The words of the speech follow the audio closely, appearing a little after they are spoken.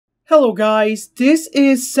Hello guys, this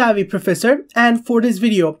is Savvy Professor, and for this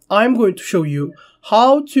video I'm going to show you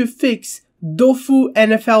how to fix Dofu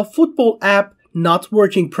NFL Football app not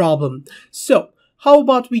working problem. So how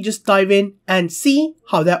about we just dive in and see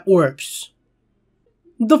how that works.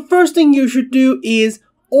 The first thing you should do is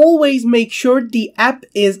always make sure the app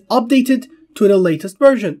is updated to the latest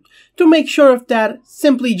version. To make sure of that,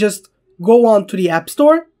 simply just go on to the App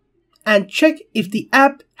Store and check if the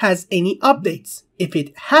app has any updates. If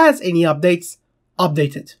it has any updates,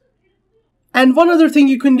 update it. And one other thing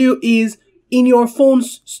you can do is, in your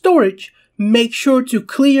phone's storage, make sure to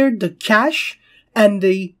clear the cache and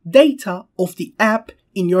the data of the app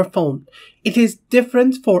in your phone. It is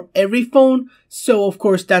different for every phone, so of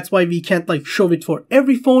course that's why we can't show it for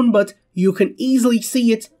every phone, but you can easily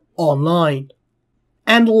see it online.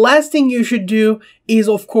 And the last thing you should do is,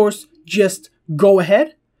 of course, just go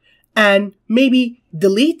ahead and maybe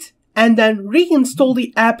delete and then reinstall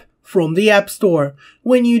the app from the App Store.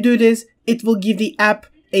 When you do this, it will give the app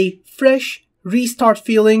a fresh restart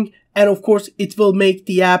feeling, and of course it will make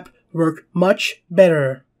the app work much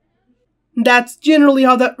better. That's generally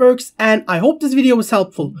how that works, and I hope this video was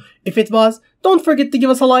helpful. If it was, don't forget to give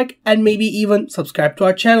us a like and maybe even subscribe to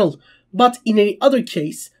our channel. But in any other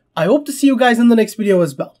case, I hope to see you guys in the next video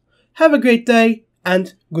as well. Have a great day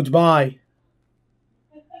and goodbye.